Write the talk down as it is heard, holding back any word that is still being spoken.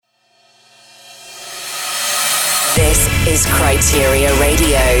This is Kryteria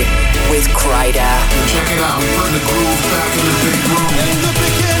Radio with Kryder. Check it out, bring the groove back in the big room. In the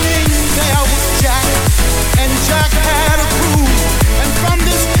beginning, there was Jack, and Jack had a groove, and from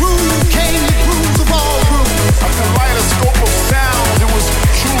this groove came the grooves of all grooves. A kaleidoscope of sound, it was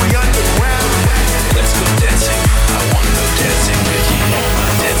truly underground. Let's go dancing, I wanna go dancing, Mickey,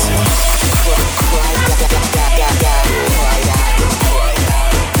 I'm dancing.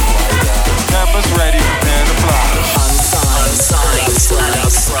 Campus ready, prepare to fly. Unsigned,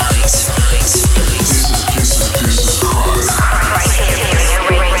 slash front. This is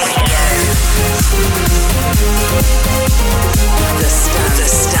The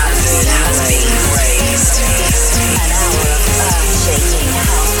standard has been raised. An hour of earth-shaking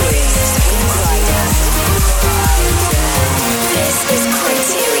house grooves with Kryder. This is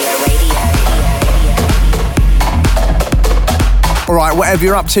Kryteria Radio. Alright, whatever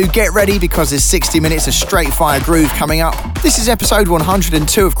you're up to, get ready because there's 60 minutes of straight fire groove coming up. This is episode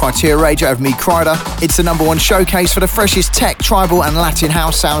 102 of Kryteria Radio of me, Kryder. It's the #1 showcase for the freshest tech, tribal and Latin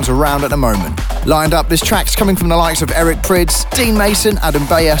house sounds around at the moment. Lined up, this track's coming from the likes of Eric Prydz, Dean Mason, Adam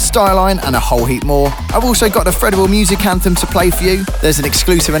Beyer, Styline and a whole heap more. I've also got the Fredible music anthem to play for you. There's an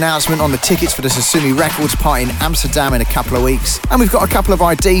exclusive announcement on the tickets for the Sasumi Records party in Amsterdam in a couple of weeks. And we've got a couple of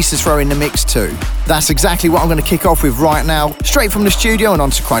IDs to throw in the mix too. That's exactly what I'm going to kick off with right now, straight from the studio and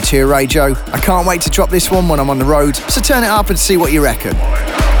onto Kryteria Radio. I can't wait to drop this one when I'm on the road, so turn it up and see what you reckon.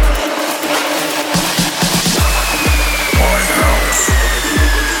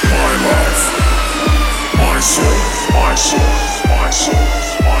 my soul, my soul,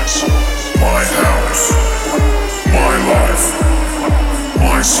 my soul, my house, my life,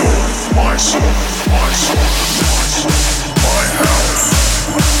 my soul, my soul, my soul, my house,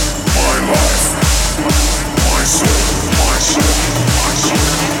 my life, my soul, my soul, my soul,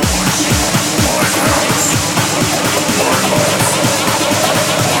 my house, my life,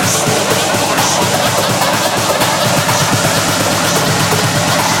 my soul, my soul.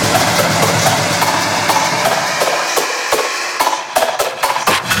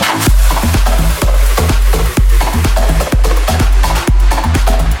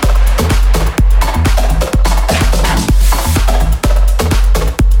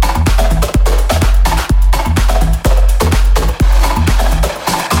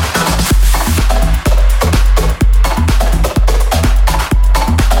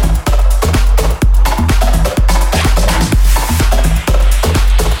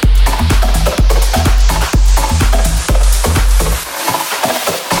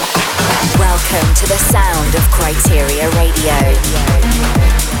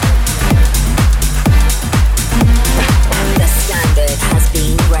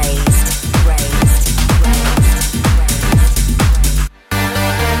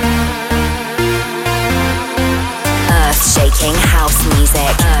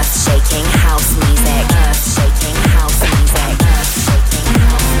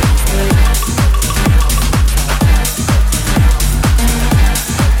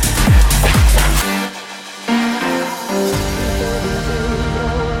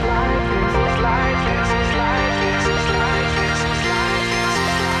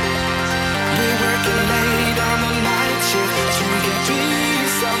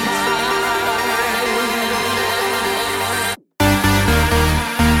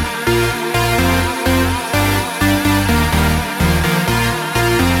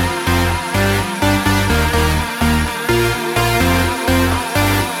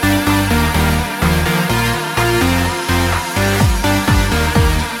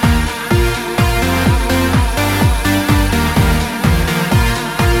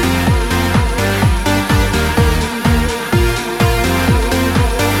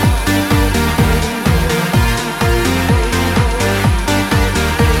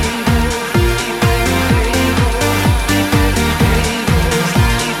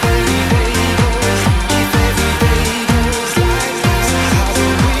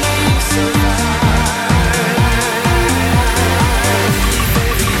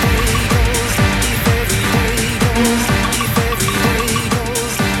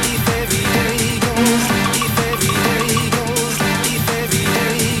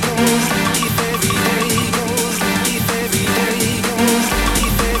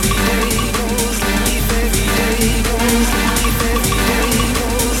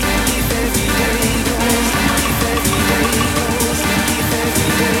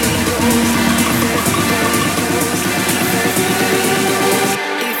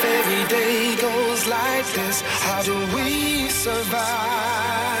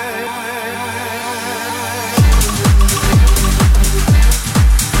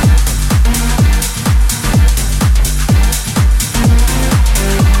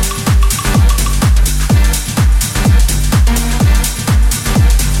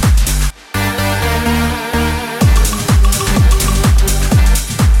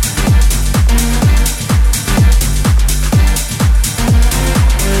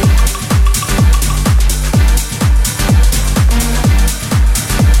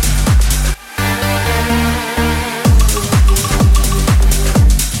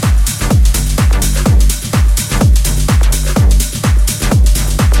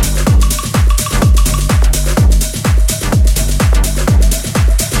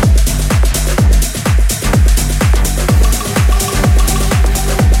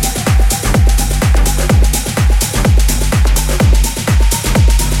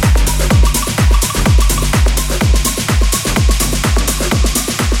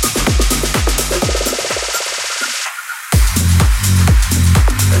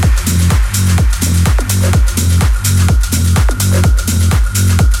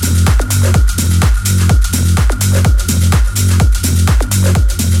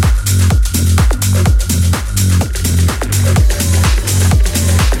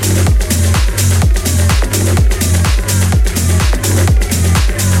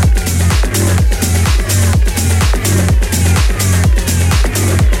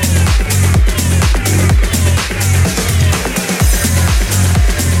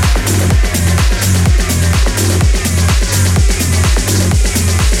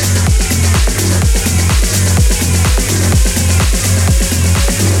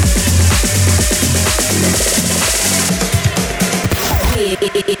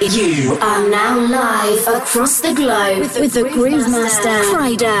 You are now live across the globe with the Groove Master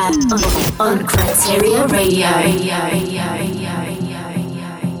Kryder on Kryteria Radio.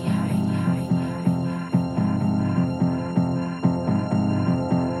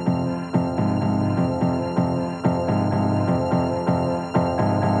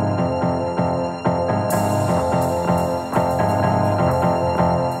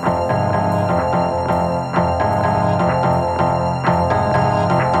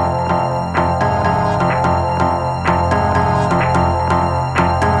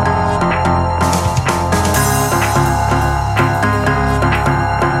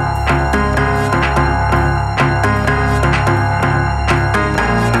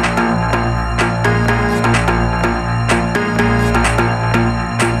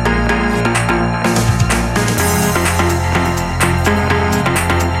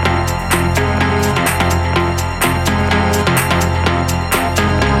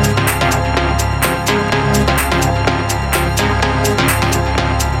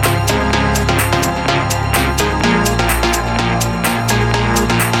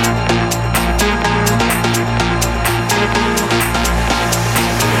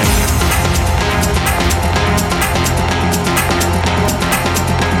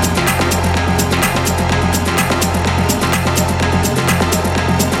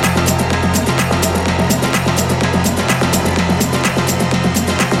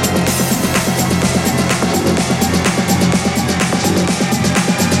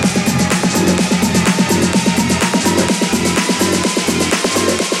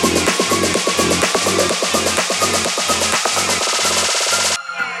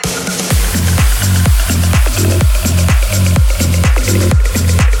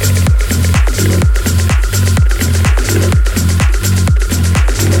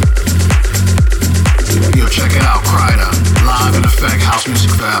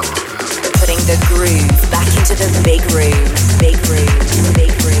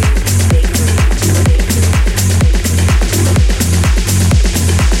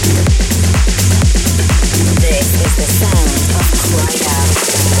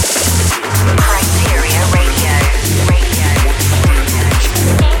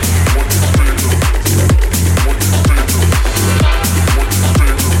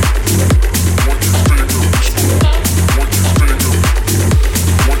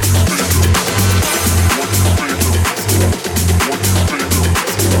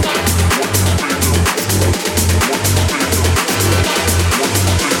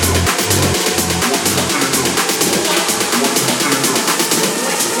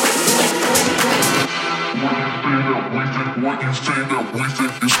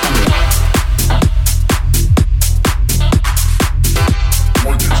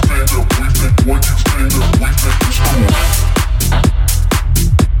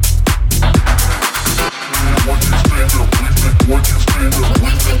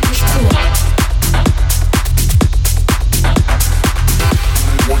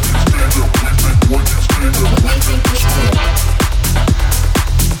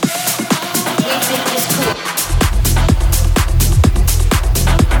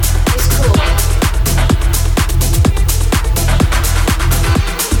 It's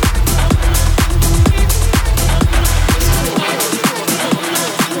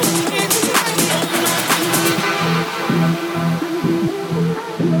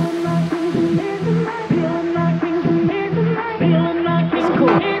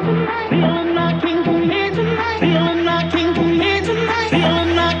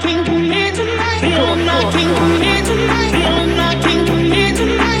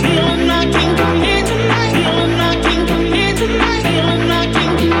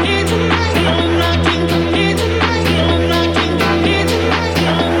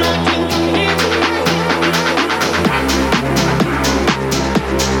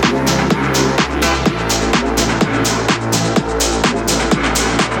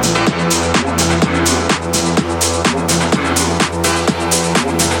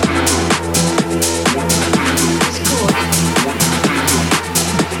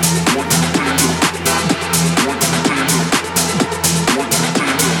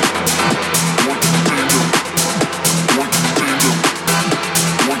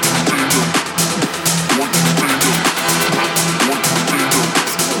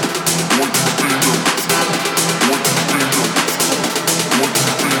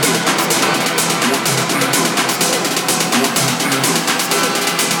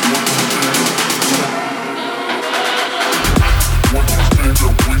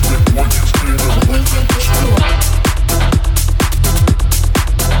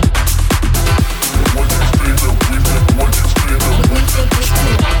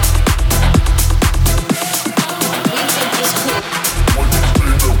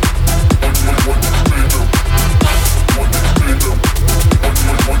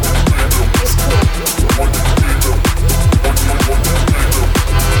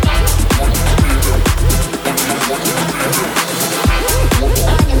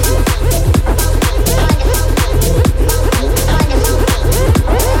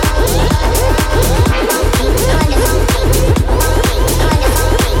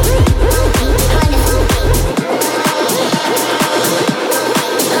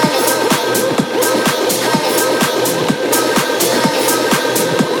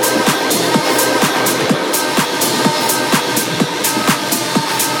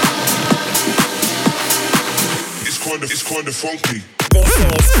kinda funky. This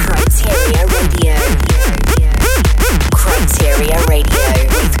is Kryteria Radio. Kryteria Radio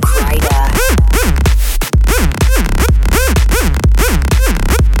with Kryder.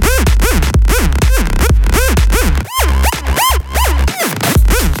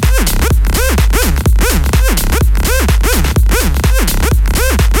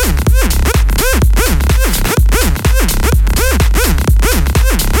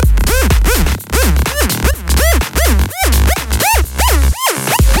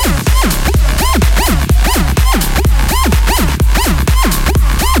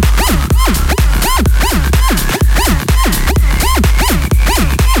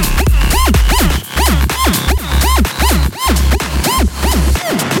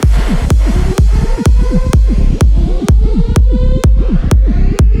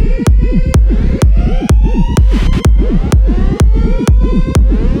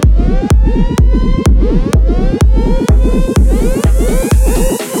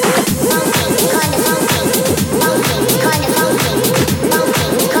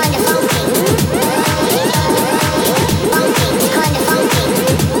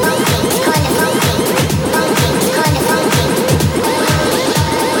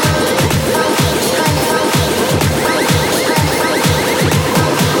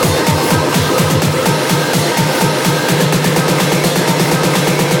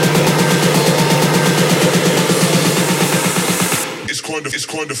 It's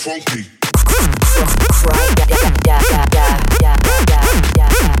kinda funky.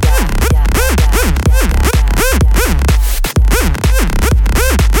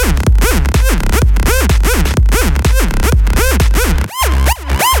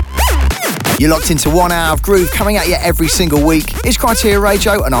 You're locked into 1 hour of groove coming at you every single week. It's Kryteria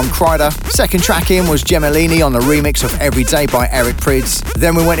Radio and I'm Kryder. Second track in was Gemellini on the remix of Every Day by Eric Prydz.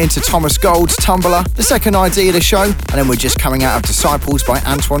 Then we went into Thomas Gold's Tumbler, the second ID of the show, and then we're just coming out of Disciples by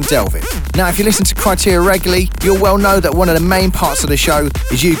Antoine Delvin. Now, if you listen to Kryteria regularly, you'll well know that one of the main parts of the show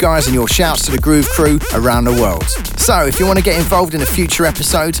is you guys and your shouts to the Groove Crew around the world. So, if you want to get involved in a future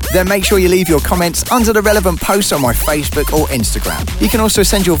episode, then make sure you leave your comments under the relevant posts on my Facebook or Instagram. You can also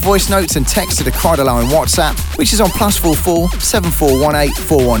send your voice notes and text to the Kryder line WhatsApp, which is on +44 7418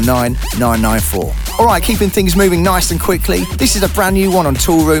 419 994. Alright, keeping things moving nice and quickly, this is a brand new one on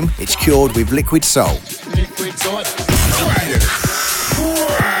Toolroom. It's Cured with Liquid Soul. Liquid Soul.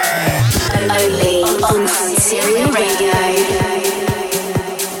 Only on Kryteria Radio.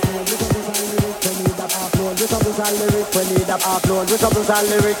 We need up upload, with some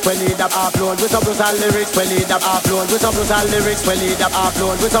lyrics, we need up upload, with some lyrics, we need up upload, with some lyrics, we need up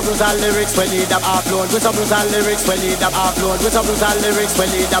upload, with some lyrics, we need up upload, with some lyrics, we need up upload, with some lyrics, we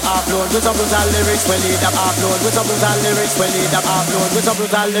need up upload, with some lyrics, we need up upload, with some lyrics, we need up upload, with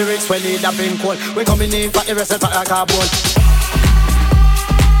some lyrics, we need up in cold. We coming in for the rest of our carbon.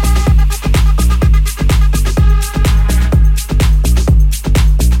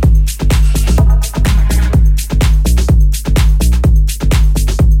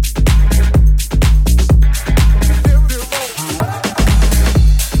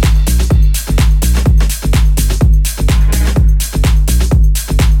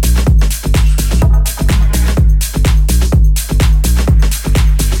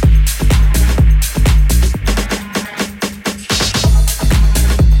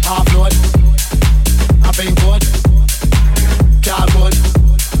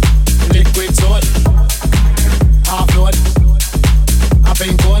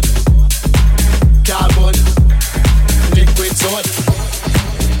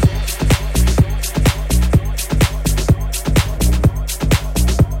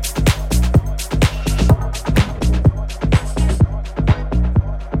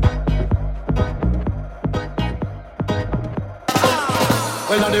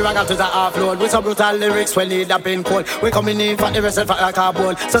 To the offload with some brutal lyrics when need up in cold. We coming in for the rest of our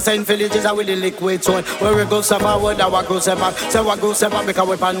carbon. So send villages with the liquid soul. Where we go step forward, our go step back. So what go step back because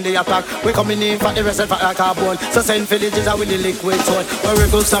we pan the attack. We coming in for the rest of our carbon. So send villages with the liquid soul. Where we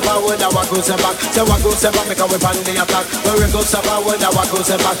go step forward, our go step back. So what go step back because we pan the attack. Where we go step forward, our go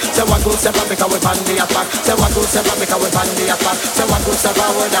step back. So what go step back because we pan the attack. So what go step back because we pan the attack. So what go step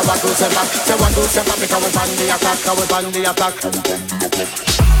forward, our go step back. So what go step back because we pan the attack. Because we pan the attack.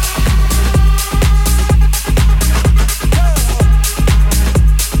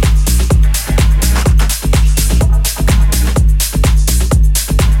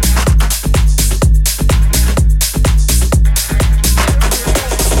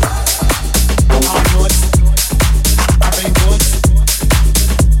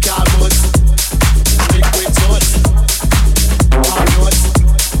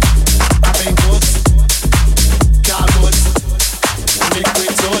 God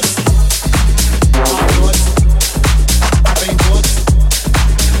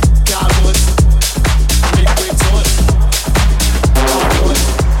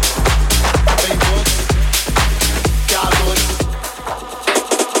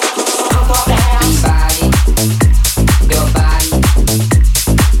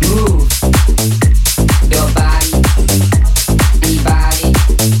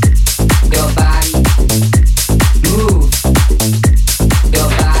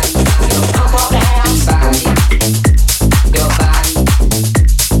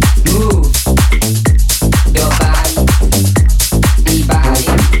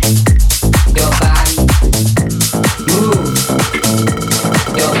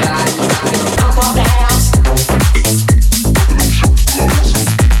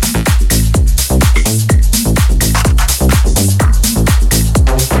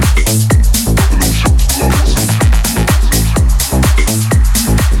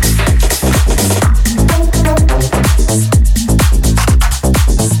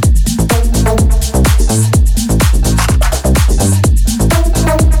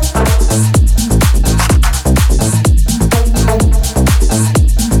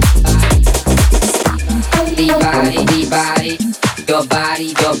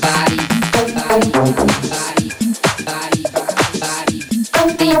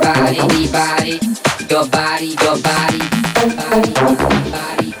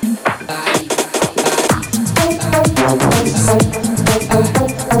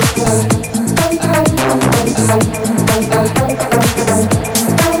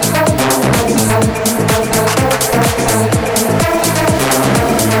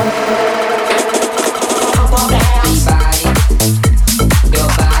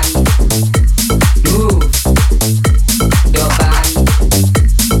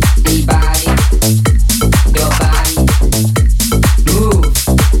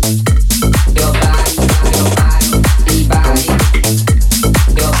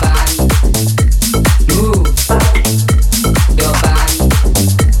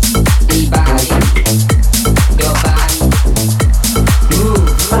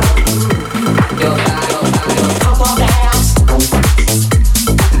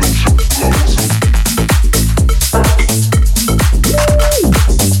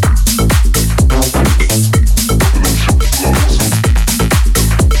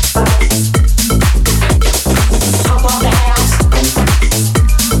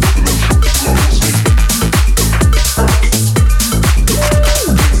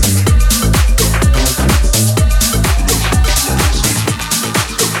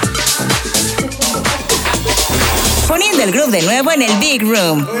De nuevo en el Big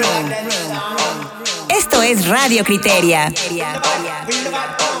Room. Esto es Radio Criteria. Criteria Radio.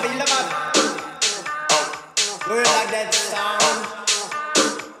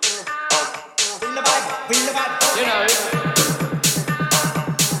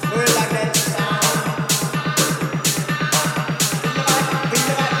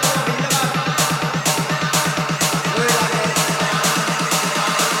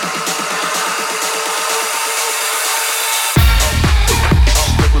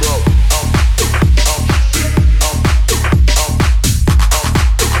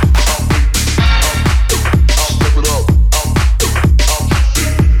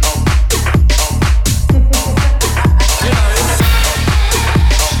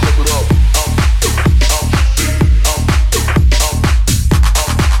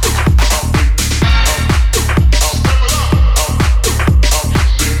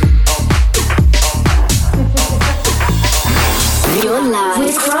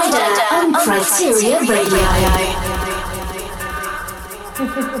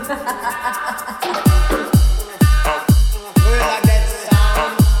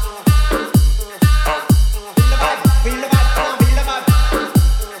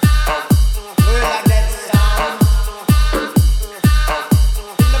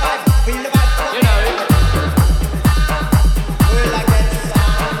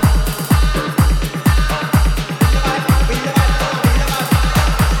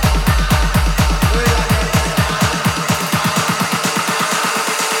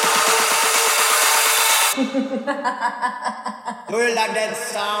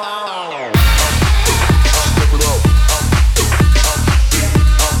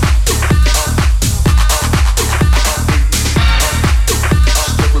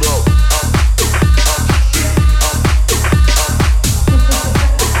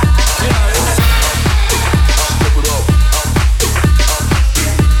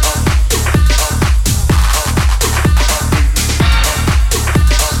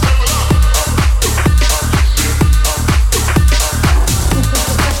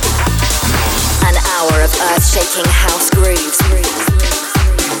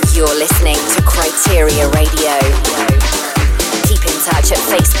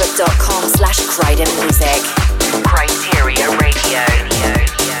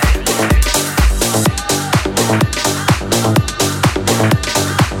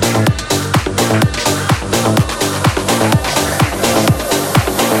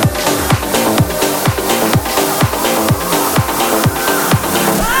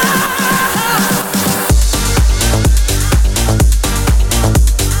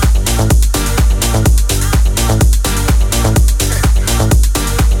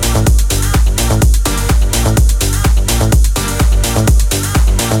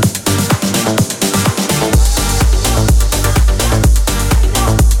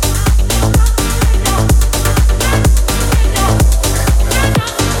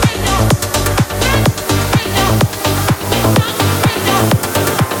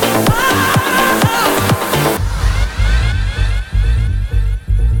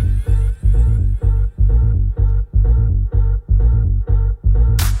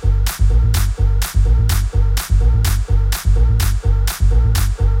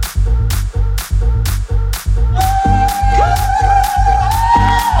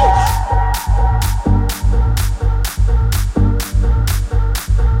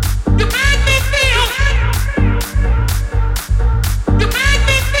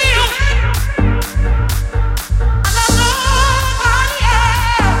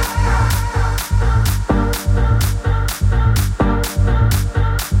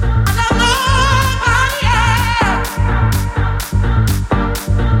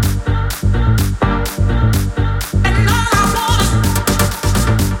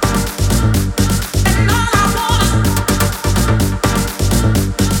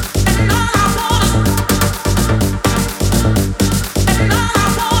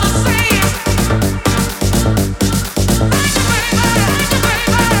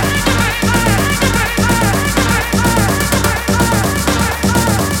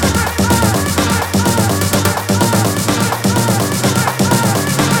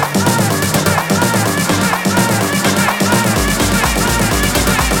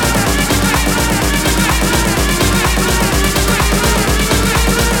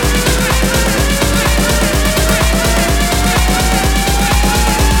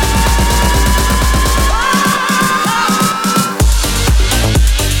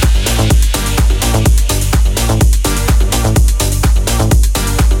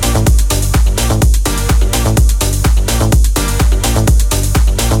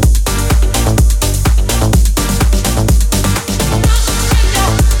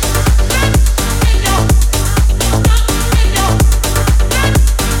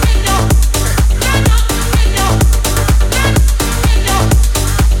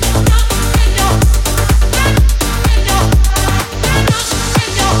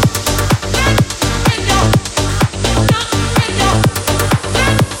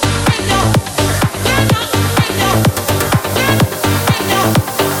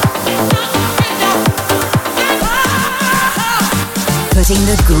 Getting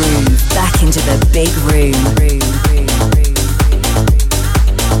the groove back into the big room.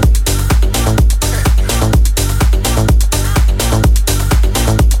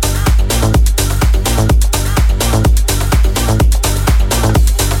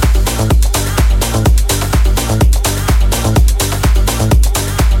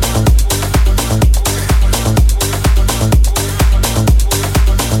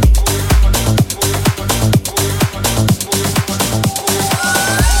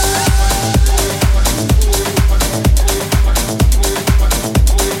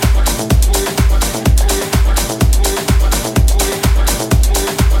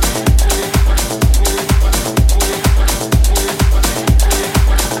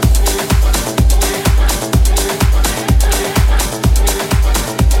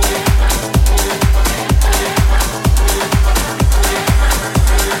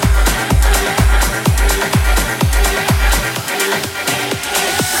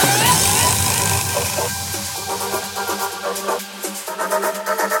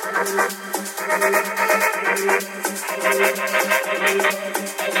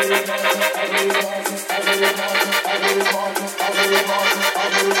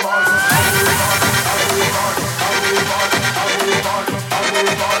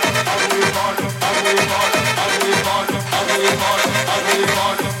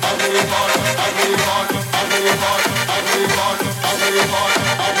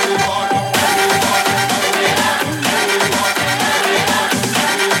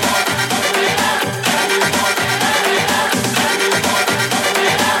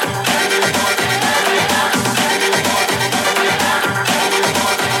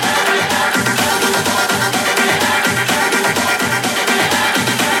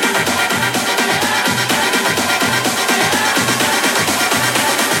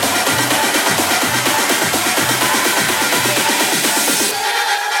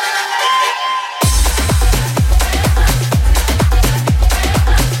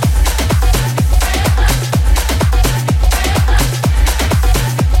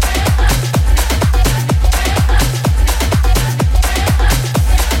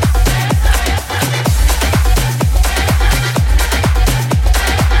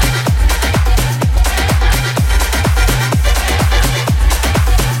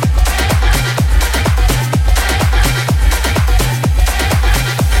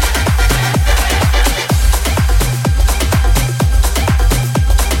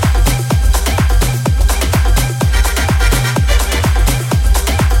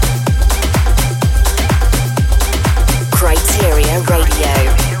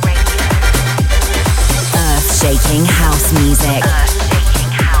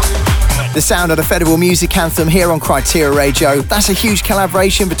 The sound of the Federal Music Anthem here on Criteria Radio. That's a huge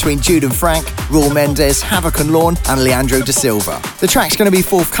collaboration between Jude and Frank, Raul Mendes, Havoc and Lorne, and Leandro da Silva. The track's going to be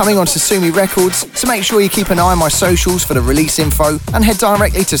forthcoming on Sasumi Records, so make sure you keep an eye on my socials for the release info and head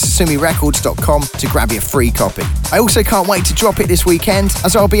directly to sasumirecords.com to grab your free copy. I also can't wait to drop it this weekend,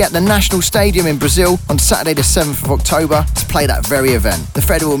 as I'll be at the National Stadium in Brazil on Saturday the 7th of October to play that very event, the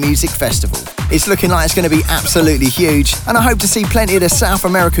Federal Music Festival. It's looking like it's going to be absolutely huge, and I hope to see plenty of the South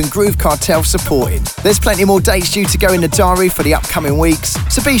American Groove Cartel supporting. There's plenty more dates due to go in the diary for the upcoming weeks,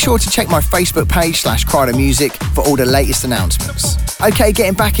 so be sure to check my Facebook page /Crider Music for all the latest announcements. Okay,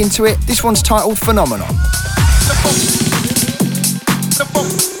 getting back into it, this one's titled Phenomenon.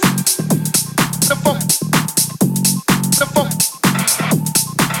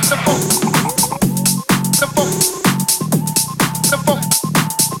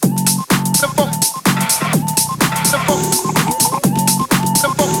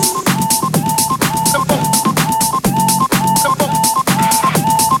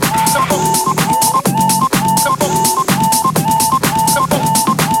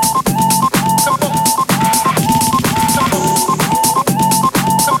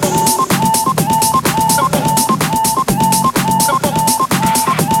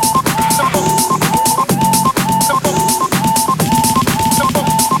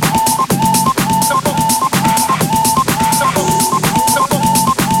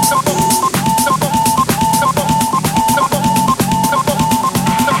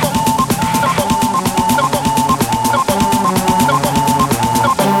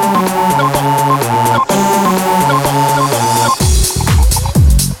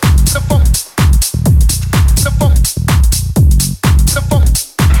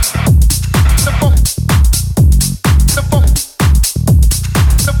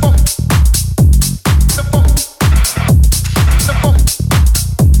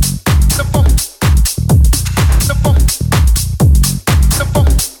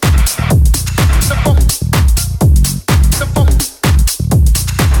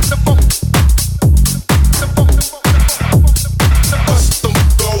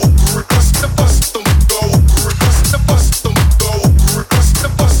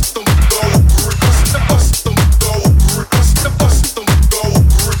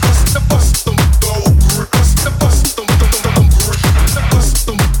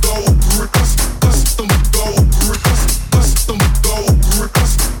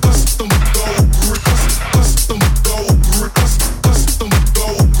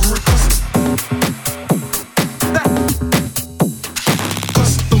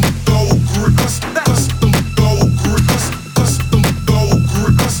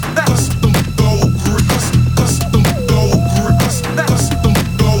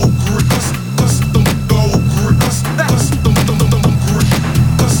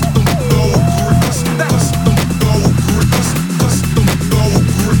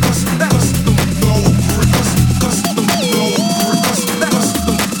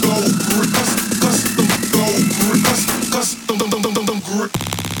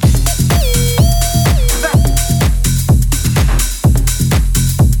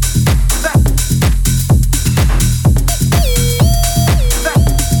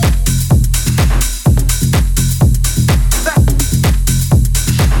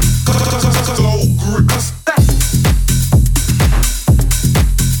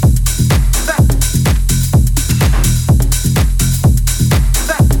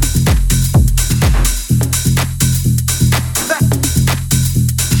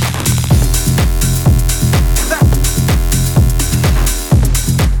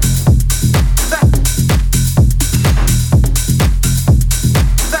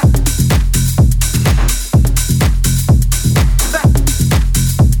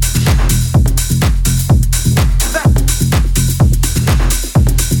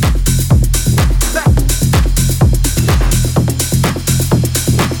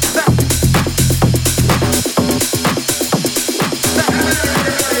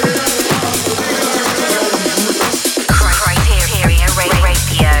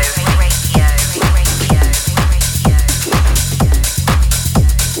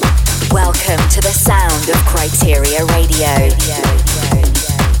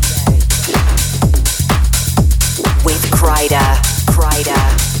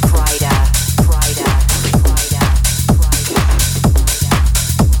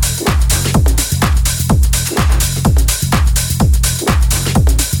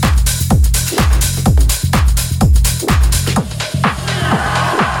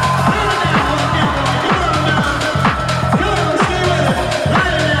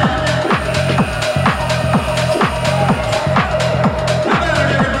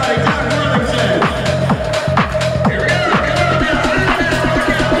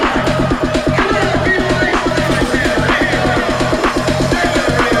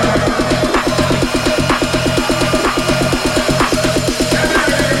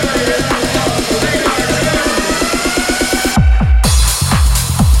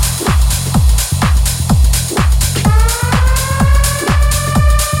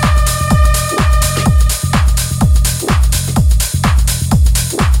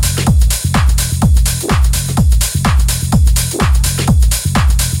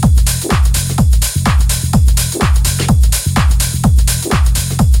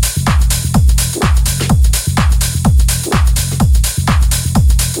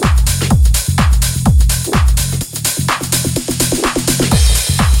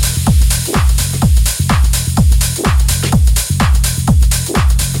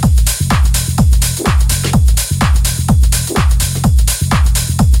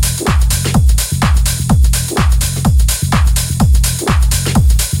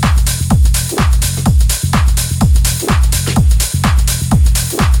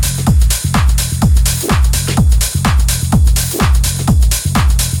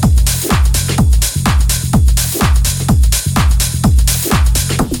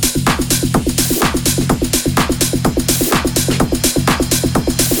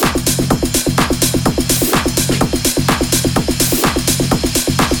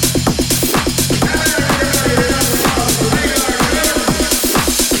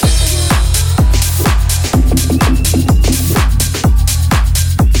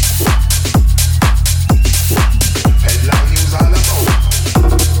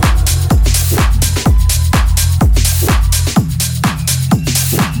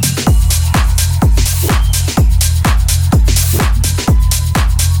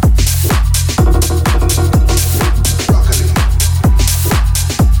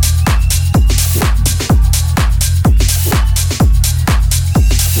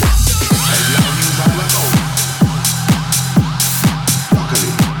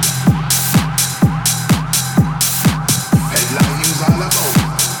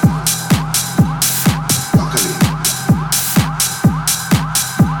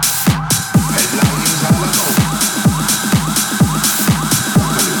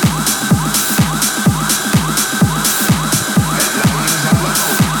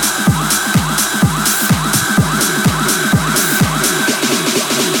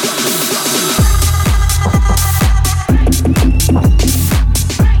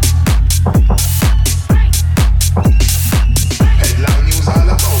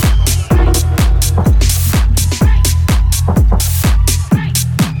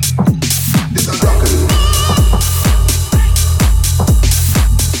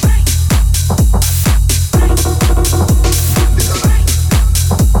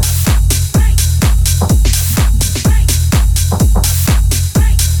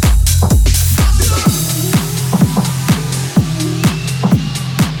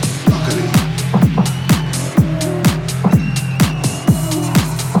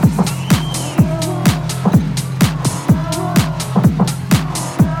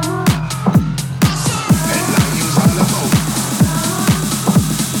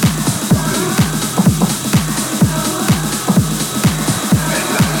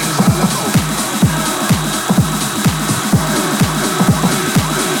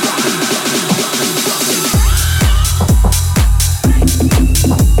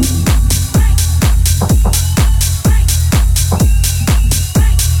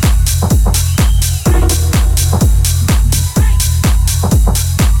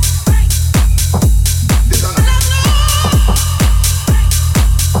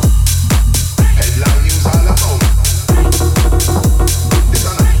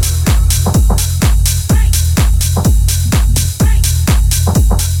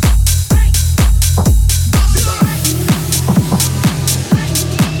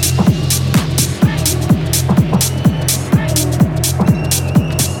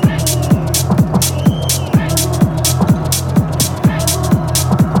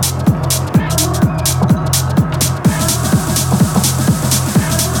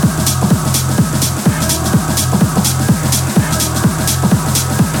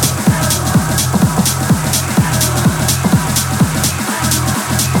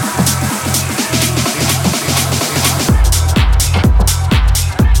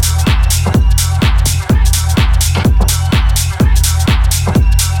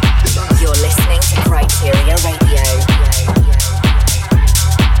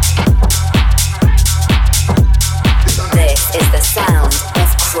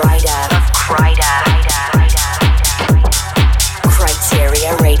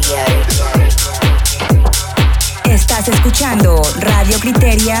 escuchando Radio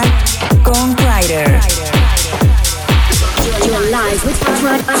Criteria con Kryder. You're live with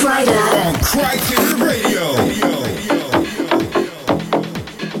Kryder On Criteria Radio.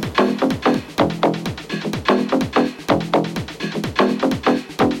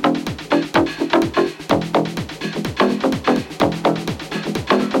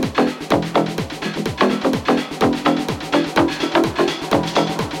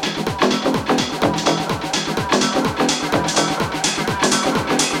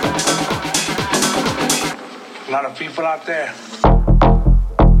 A lot of people out there.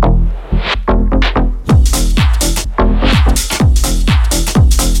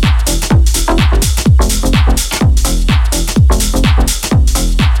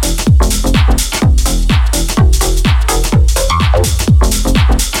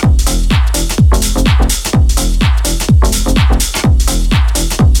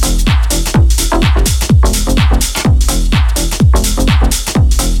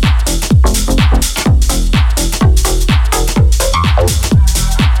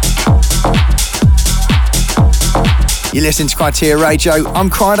 You're listening to Criteria Radio. I'm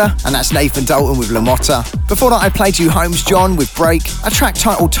Kryder, and that's Nathan Dalton with LaMotta. Before that, I played you Holmes John with Break, a track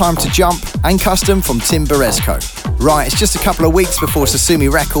titled Time to Jump, and Custom from Tim Berezko. Right, it's just a couple of weeks before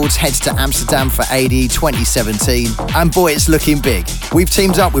Sasumi Records heads to Amsterdam for AD 2017, and boy, it's looking big. We've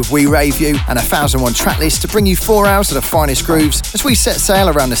teamed up with We Rave You and a 1001 tracklist to bring you 4 hours of the finest grooves as we set sail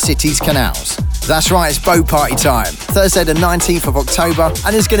around the city's canals. That's right, it's boat party time. Thursday the 19th of October,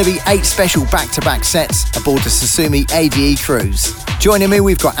 and there's going to be 8 special back-to-back sets aboard the Sasumi ADE cruise. Joining me,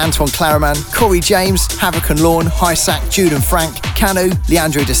 we've got Antoine Claraman, Corey James, Havoc and Lorne, Hysak, Jude and Frank, Canu,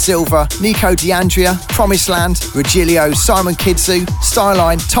 Leandro da Silva, Nico D'Andrea, Promised Land, Regilio, Simon Kidzu,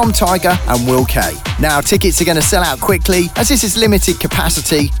 Styline, Tom Tiger and Will K. Now, tickets are going to sell out quickly as this is limited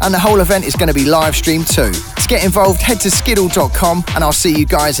capacity and the whole event is going to be live streamed too. To get involved, head to skiddle.com and I'll see you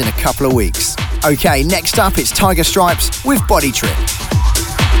guys in a couple of weeks. Okay, next up it's Tiger Stripes with Body Trip.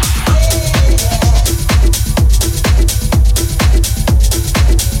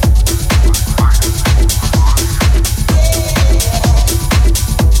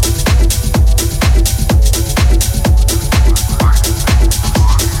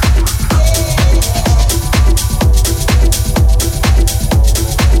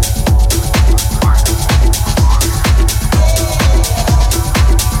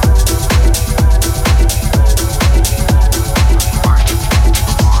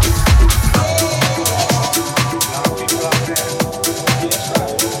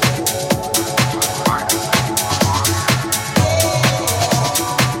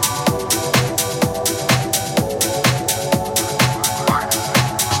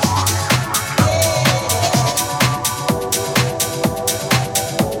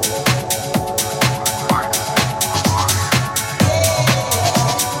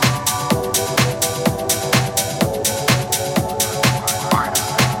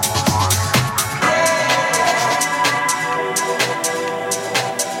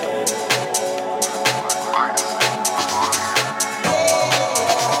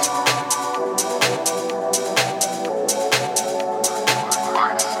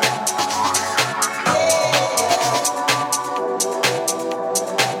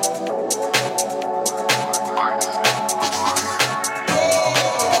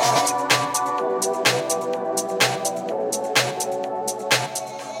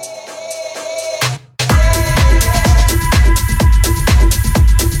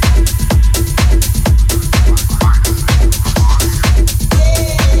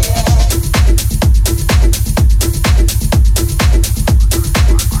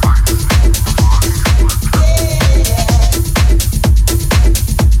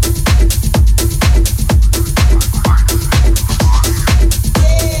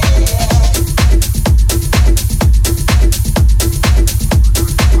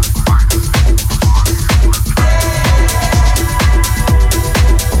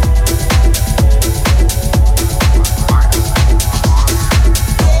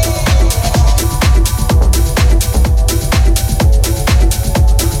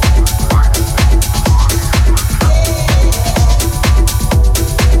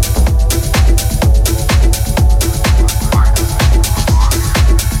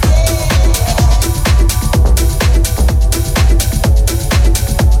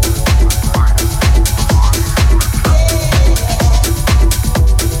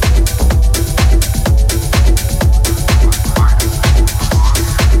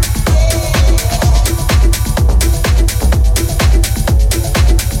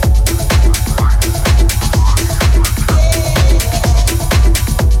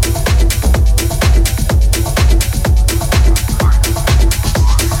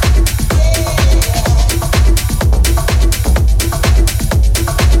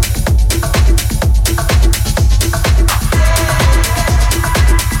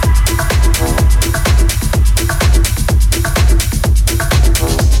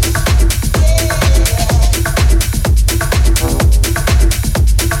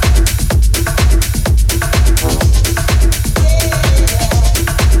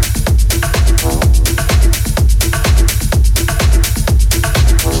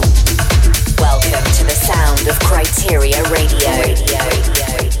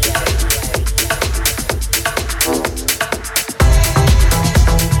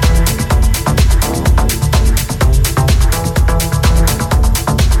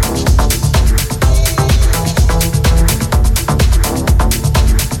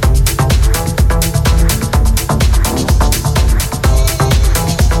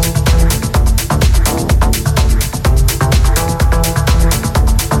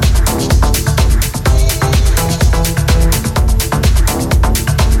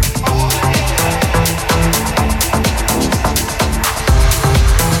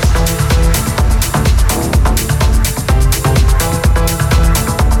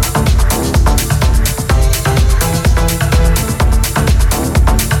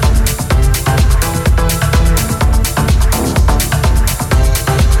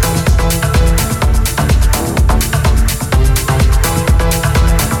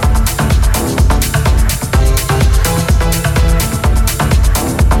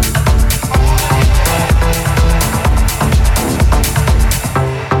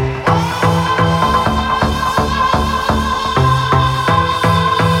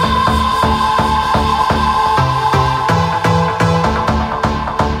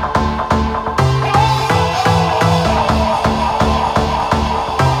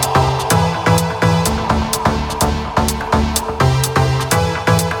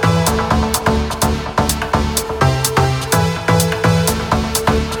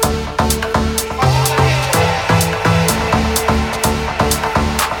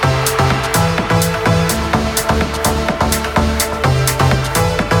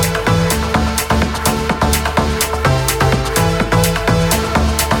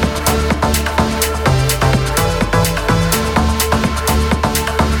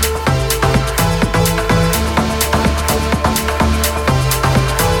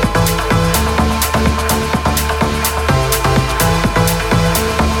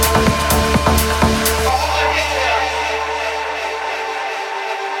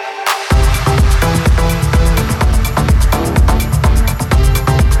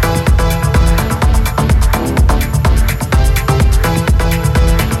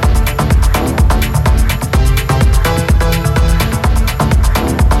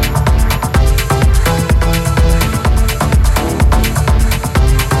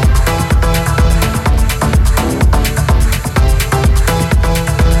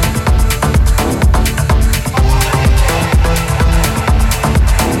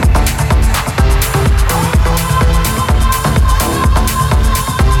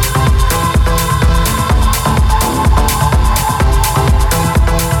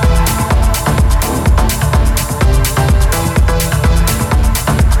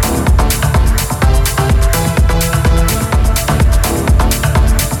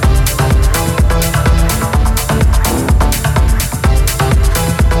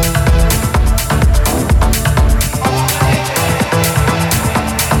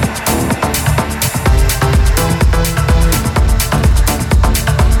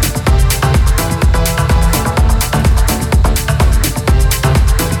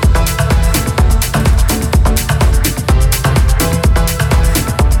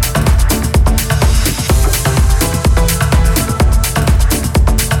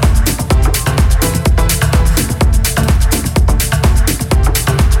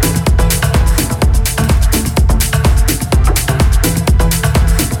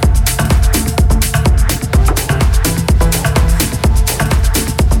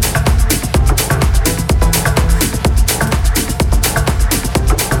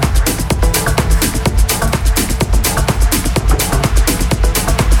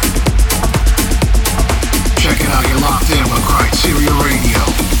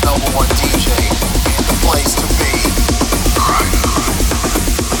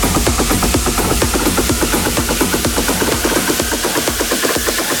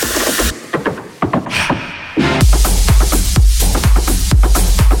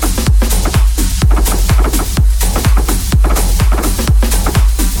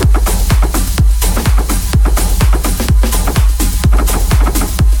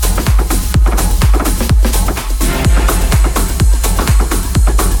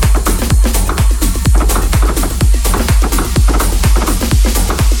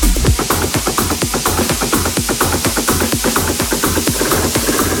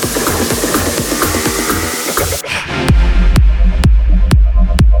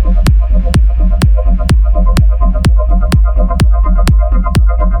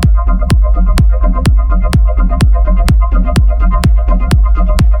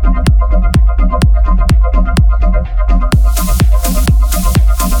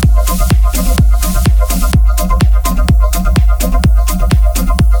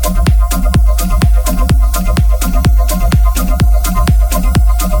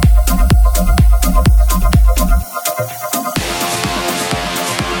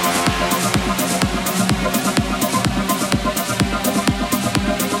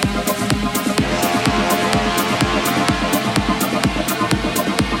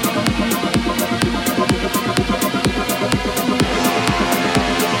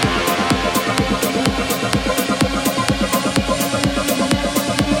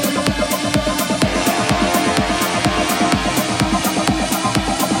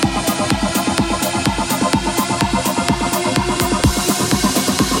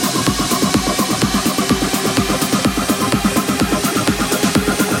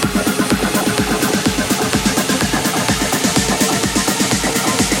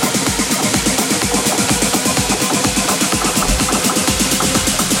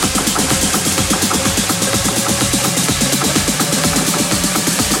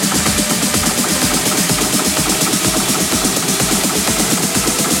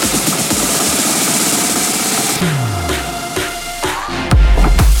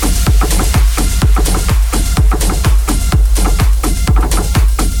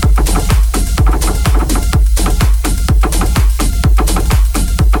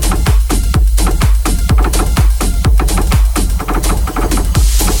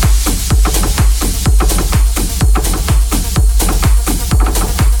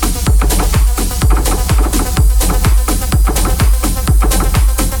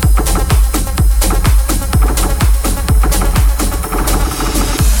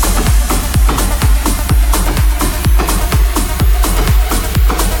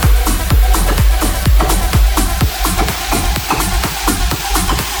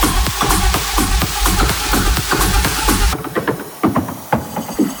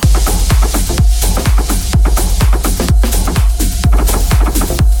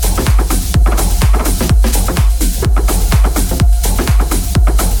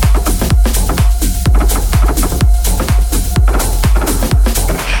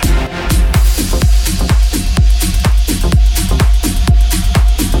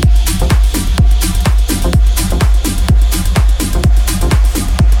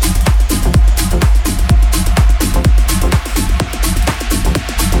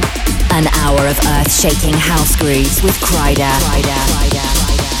 of earth-shaking house grooves with Kryder.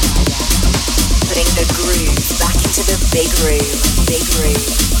 Putting the groove back into the big room. Big room,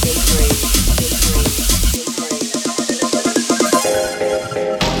 big room, big room, big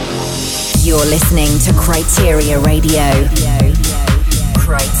room. You're listening to Kryteria Radio.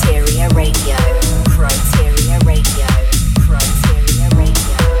 Kryteria Radio. Kryteria Radio. Kryteria Radio. Kryteria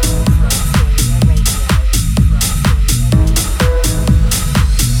Radio.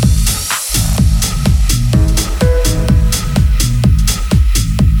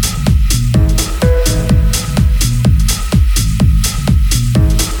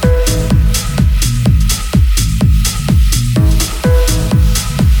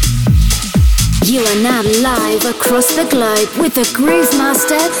 You are now live across the globe with the Groove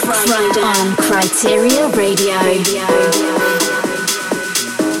Master Kryder on Kryteria Radio.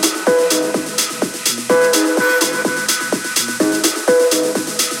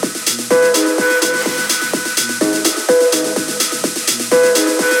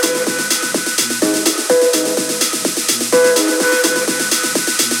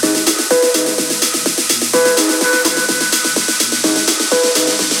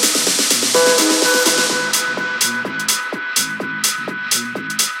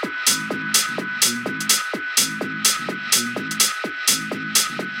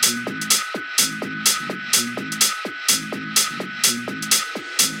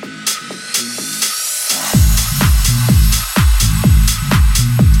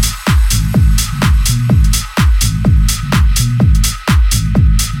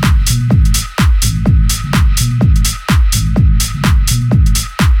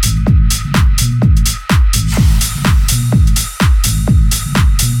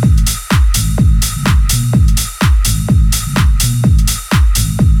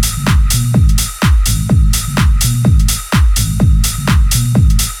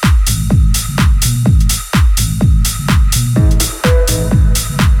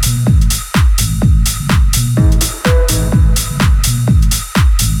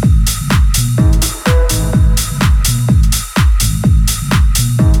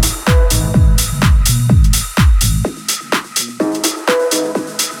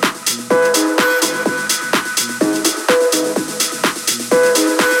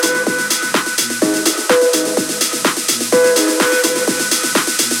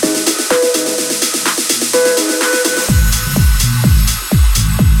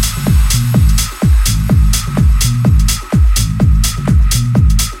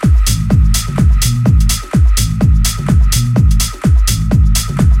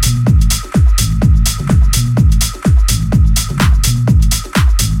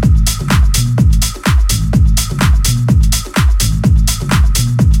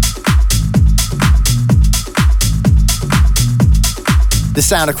 The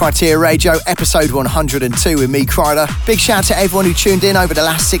sound of Kryteria Radio, episode 102 with me, Kryder. Big shout to everyone who tuned in over the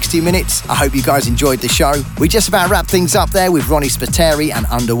last 60 minutes. I hope you guys enjoyed the show. We just about wrapped things up there with Ronnie Spiteri and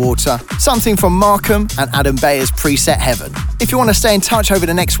Underwater. Something from Markham and Adam Bayer's preset Heaven. If you want to stay in touch over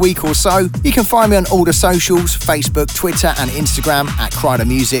the next week or so, you can find me on all the socials, Facebook, Twitter and Instagram at Kryder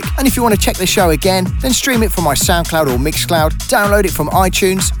Music. And if you want to check the show again, then stream it from my SoundCloud or Mixcloud, download it from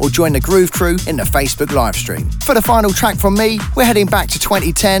iTunes or join the Groove Crew in the Facebook live stream. For the final track from me, we're heading back to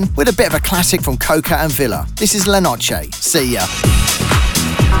 2010 with a bit of a classic from Coca and Villa. This is La Noche. See ya.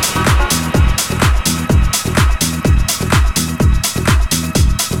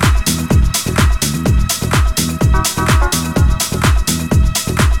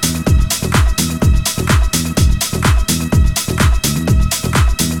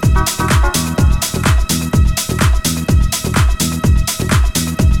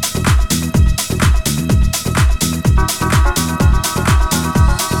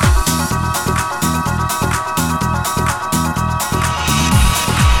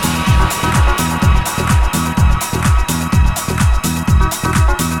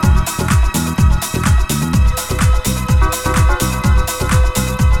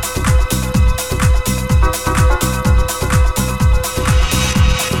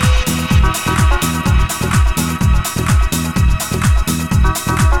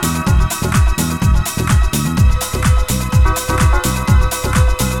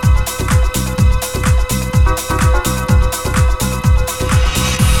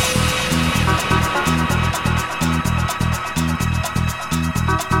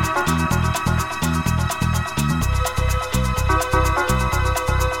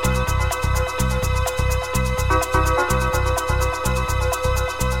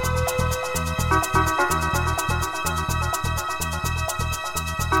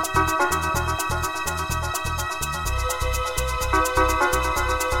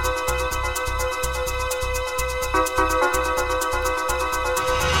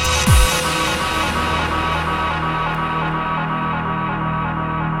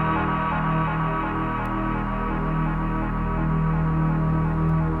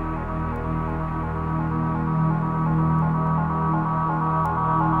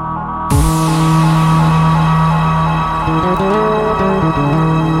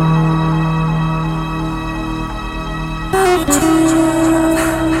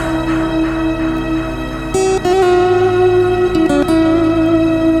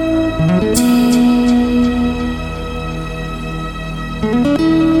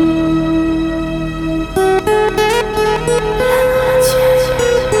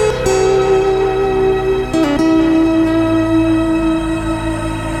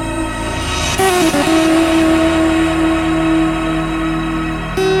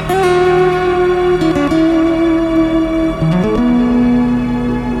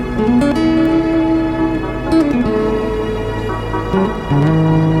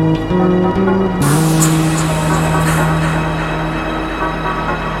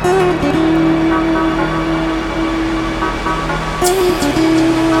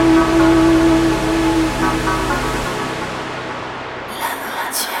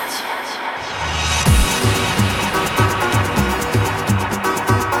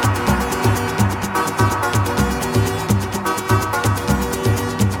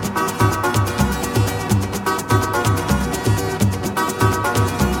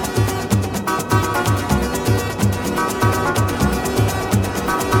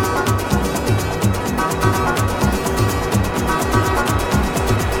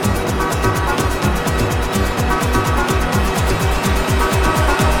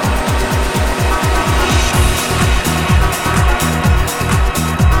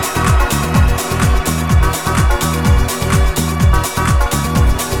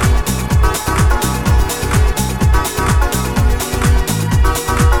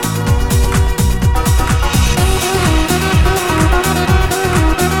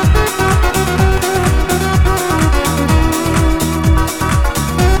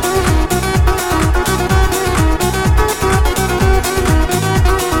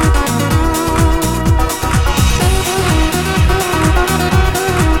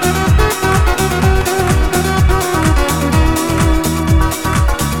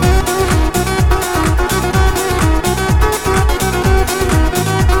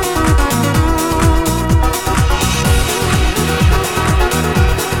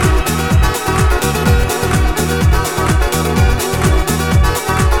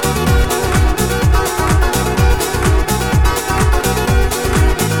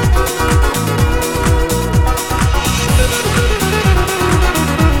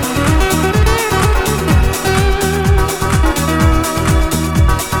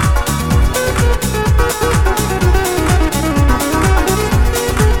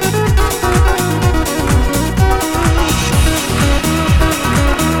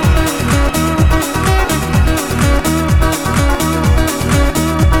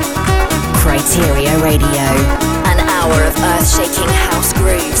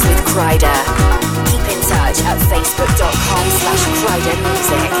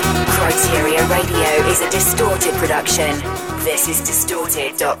 Criteria Radio is a Distorted production. This is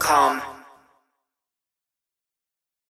Distorted.com.